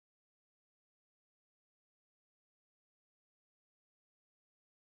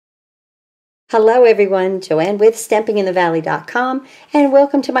Hello everyone, Joanne with StampingInTheValley.com and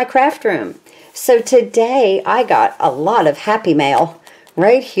welcome to my craft room. So today I got a lot of happy mail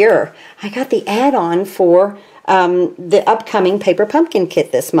right here. I got the add-on for the upcoming paper pumpkin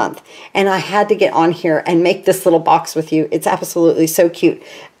kit this month, and I had to get on here and make this little box with you. It's absolutely so cute.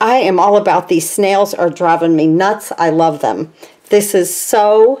 I am all about these snails, are driving me nuts. I love them. This is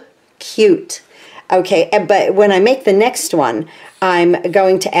so cute. Okay, but when I make the next one, I'm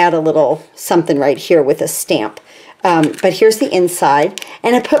going to add a little something right here with a stamp. But here's the inside,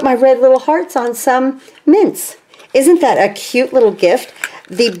 and I put my red little hearts on some mints. Isn't that a cute little gift?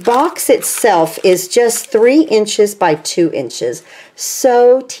 The box itself is just 3 inches by 2 inches.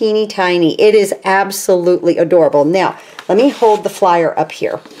 So teeny tiny. It is absolutely adorable. Now, let me hold the flyer up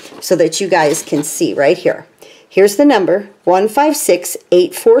here so that you guys can see right here. Here's the number,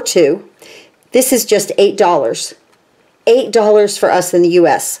 156842. This is just $8. $8 for us in the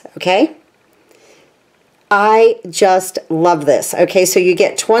US, okay? I just love this. Okay, so you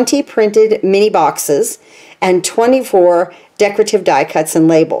get 20 printed mini boxes and 24 decorative die cuts and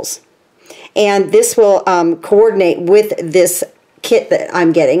labels. And this will coordinate with this kit that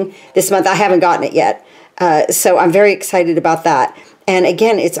I'm getting this month. I haven't gotten it yet, so I'm very excited about that. And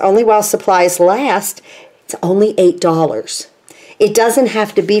again, it's only while supplies last. It's only $8. It doesn't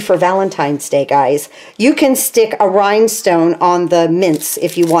have to be for Valentine's Day, guys. You can stick a rhinestone on the mints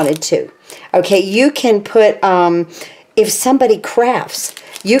if you wanted to. Okay, you can put, if somebody crafts,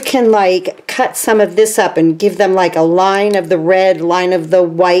 you can like cut some of this up and give them like a line of the red, line of the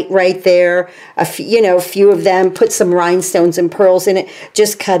white right there, a few of them, put some rhinestones and pearls in it,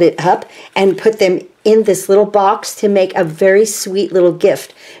 just cut it up and put them in this little box to make a very sweet little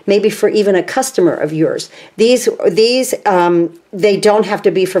gift, maybe for even a customer of yours. These they don't have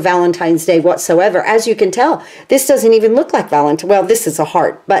to be for Valentine's Day whatsoever. As you can tell, this doesn't even look like Valentine. Well, this is a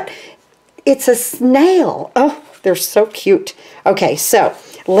heart, but it's a snail. Oh, they're so cute. Okay, so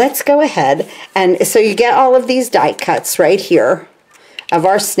let's go ahead. And so you get all of these die cuts right here of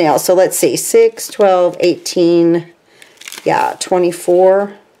our snail. So let's see, 6, 12, 18, yeah,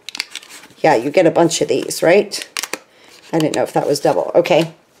 24. Yeah, you get a bunch of these, right? I didn't know if that was double.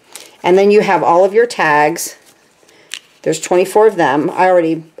 Okay. And then you have all of your tags. There's 24 of them. I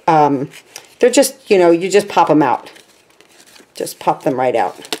already, they're just, you just pop them out. Just pop them right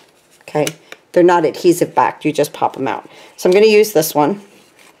out. Okay. They're not adhesive backed. You just pop them out. So I'm going to use this one.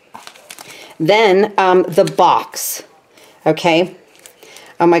 Then the box. Okay.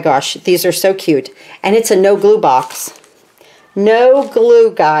 Oh my gosh. These are so cute. And it's a no glue box. No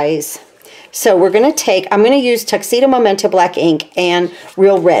glue, guys. So we're going to take, I'm going to use Tuxedo Memento black ink and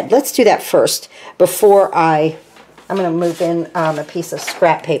Real Red. Let's do that first before I'm going to move in a piece of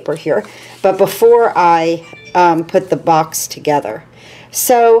scrap paper here, but before I put the box together.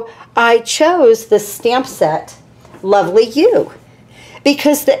 So I chose the stamp set Lovely You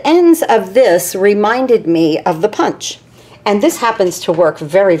because the ends of this reminded me of the punch. And this happens to work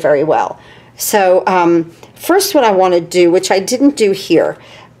very, very well. So first what I want to do, which I didn't do here,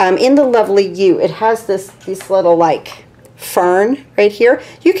 in the Lovely You, it has this little like fern right here.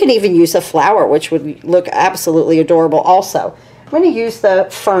 You can even use a flower, which would look absolutely adorable also. I'm going to use the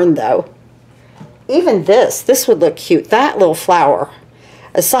fern though. Even this would look cute. That little flower,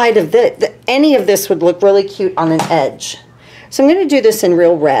 aside of any of this would look really cute on an edge. So I'm going to do this in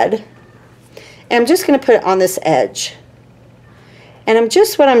Real Red. And I'm just going to put it on this edge. And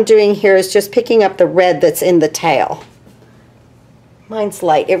what I'm doing here is just picking up the red that's in the tail. Mine's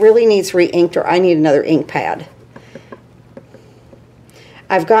light. It really needs re-inked, or I need another ink pad.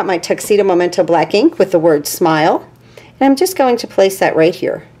 I've got my Tuxedo Memento black ink with the word smile, and I'm just going to place that right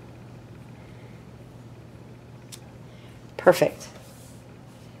here. Perfect.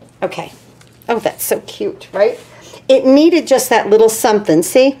 Okay. Oh, that's so cute, right? It needed just that little something.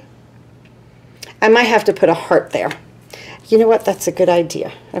 See? I might have to put a heart there. You know what? That's a good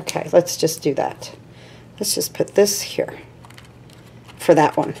idea. Okay, let's just do that. Let's just put this here for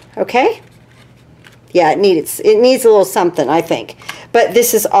that one. Okay? Yeah, it needs a little something, I think. But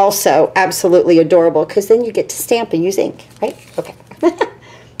this is also absolutely adorable because then you get to stamp and use ink, right? Okay.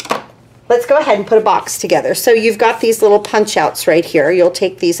 Let's go ahead and put a box together. So you've got these little punch outs right here. You'll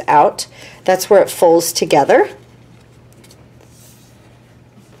take these out. That's where it folds together.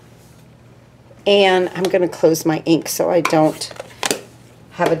 And I'm going to close my ink so I don't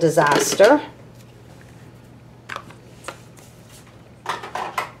have a disaster.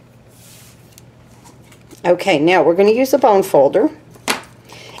 Okay, now we're going to use a bone folder.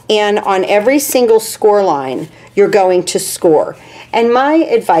 And on every single score line, you're going to score. And my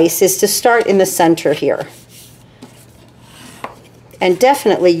advice is to start in the center here. And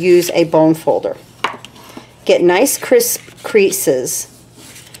definitely use a bone folder. Get nice crisp creases,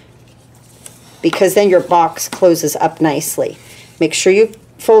 because then your box closes up nicely. Make sure you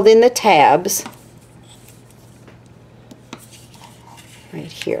fold in the tabs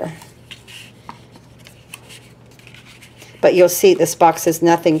right here. But you'll see this box is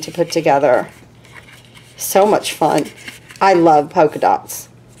nothing to put together. So much fun. I love polka dots.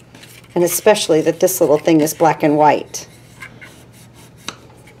 And especially that this little thing is black and white.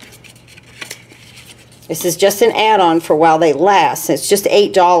 This is just an add-on for while they last. It's just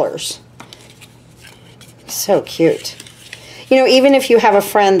 $8. So cute. You know, even if you have a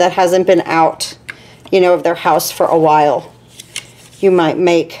friend that hasn't been out, you know, of their house for a while, you might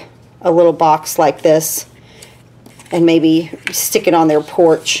make a little box like this and maybe stick it on their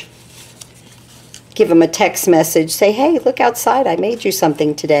porch. Give them a text message. Say, hey, look outside. I made you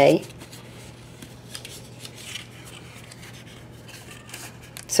something today.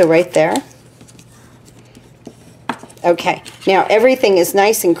 So right there. Okay, now everything is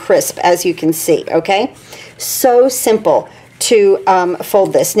nice and crisp, as you can see, okay? So simple to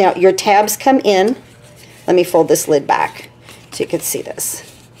fold this. Now, your tabs come in. Let me fold this lid back so you can see this.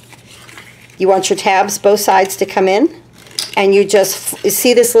 You want your tabs, both sides, to come in, and you just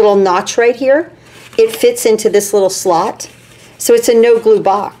see this little notch right here? It fits into this little slot, so it's a no-glue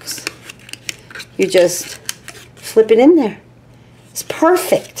box. You just flip it in there. It's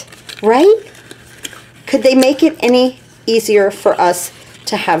perfect, right? Could they make it any easier for us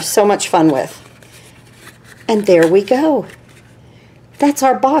to have so much fun with? And there we go. That's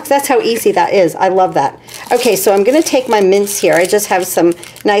our box. That's how easy that is. I love that. Okay, so I'm going to take my mints here. I just have some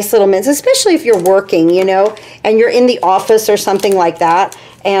nice little mints, especially if you're working, you know, and you're in the office or something like that.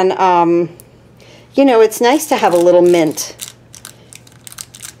 And, you know, it's nice to have a little mint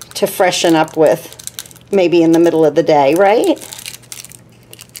to freshen up with, maybe in the middle of the day, right?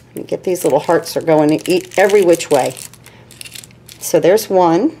 You get these little hearts are going every which way. So there's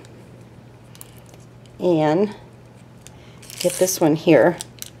one. And get this one here.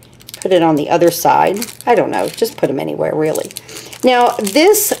 Put it on the other side. I don't know. Just put them anywhere, really. Now,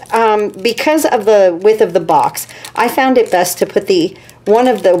 this, because of the width of the box, I found it best to put one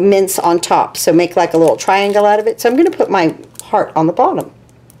of the mints on top. So make like a little triangle out of it. So I'm going to put my heart on the bottom.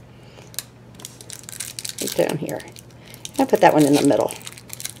 Right down here. I'll put that one in the middle.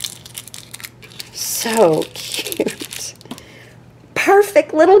 So cute.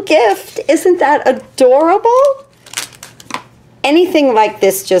 Perfect little gift. Isn't that adorable? Anything like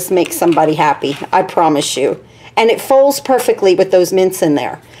this just makes somebody happy, I promise you. And it folds perfectly with those mints in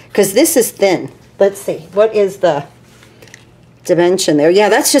there, because this is thin. Let's see, what is the dimension there? Yeah,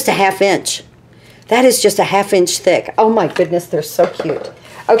 that's just a 1/2 inch. That is just a 1/2 inch thick. Oh my goodness, they're so cute.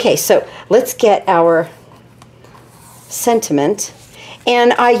 Okay, so let's get our sentiment.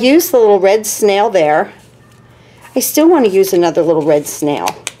 And I use the little red snail there. I still want to use another little red snail.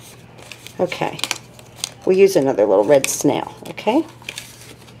 Okay. We'll use another little red snail, okay?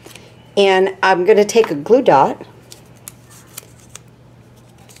 And I'm going to take a glue dot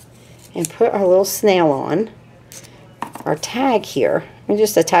and put our little snail on. Our tag here. And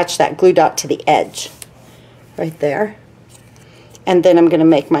just attach that glue dot to the edge. Right there. And then I'm going to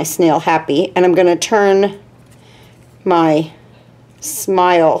make my snail happy. And I'm going to turn my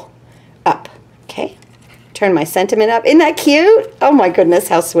smile up, okay? Turn my sentiment up. Isn't that cute? Oh my goodness,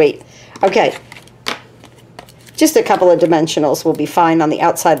 how sweet. Okay, just a couple of dimensionals will be fine on the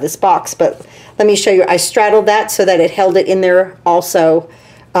outside of this box, but let me show you. I straddled that so that it held it in there also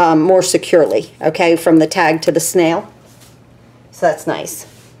more securely, okay, from the tag to the snail. So that's nice.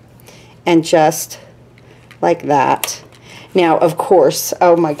 And just like that. Now, of course,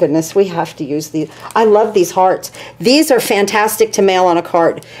 oh my goodness, we have to use these. I love these hearts. These are fantastic to mail on a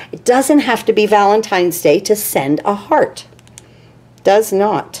card. It doesn't have to be Valentine's Day to send a heart. Does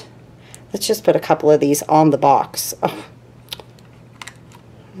not. Let's just put a couple of these on the box. Oh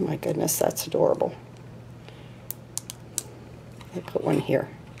my goodness, that's adorable. I'll put one here.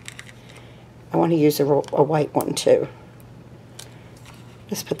 I want to use a white one too.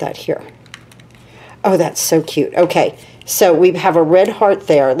 Let's put that here. Oh, that's so cute. Okay. So we have a red heart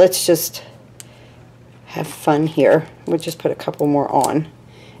there. Let's just have fun here. We'll just put a couple more on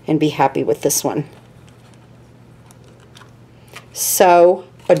and be happy with this one. So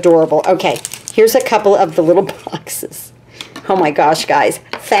adorable. Okay, here's a couple of the little boxes. Oh my gosh, guys,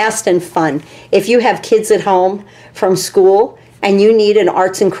 fast and fun. If you have kids at home from school and you need an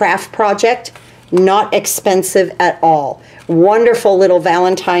arts and craft project, not expensive at all. Wonderful little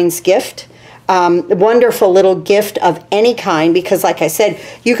Valentine's gift. wonderful little gift of any kind, because like I said,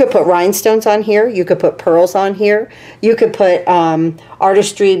 you could put rhinestones on here, you could put pearls on here, you could put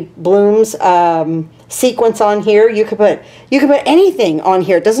artistry blooms, sequence on here, you could put anything on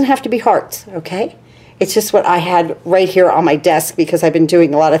here. It doesn't have to be hearts, okay? It's just what I had right here on my desk because I've been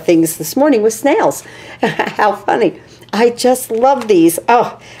doing a lot of things this morning with snails. How funny. I just love these.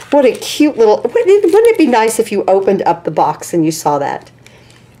 Oh, what a cute little, wouldn't it be nice if you opened up the box and you saw that?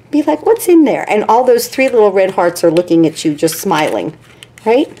 Be like, what's in there? And all those 3 little red hearts are looking at you, just smiling,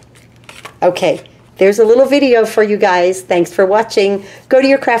 right? Okay, there's a little video for you guys. Thanks for watching. Go to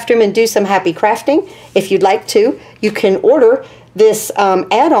your craft room and do some happy crafting. If you'd like to, you can order this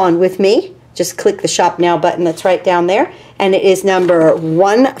add-on with me. Just click the Shop Now button that's right down there. And it is number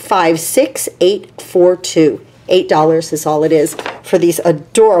 156842. $8 is all it is for these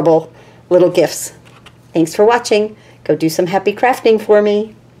adorable little gifts. Thanks for watching. Go do some happy crafting for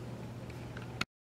me.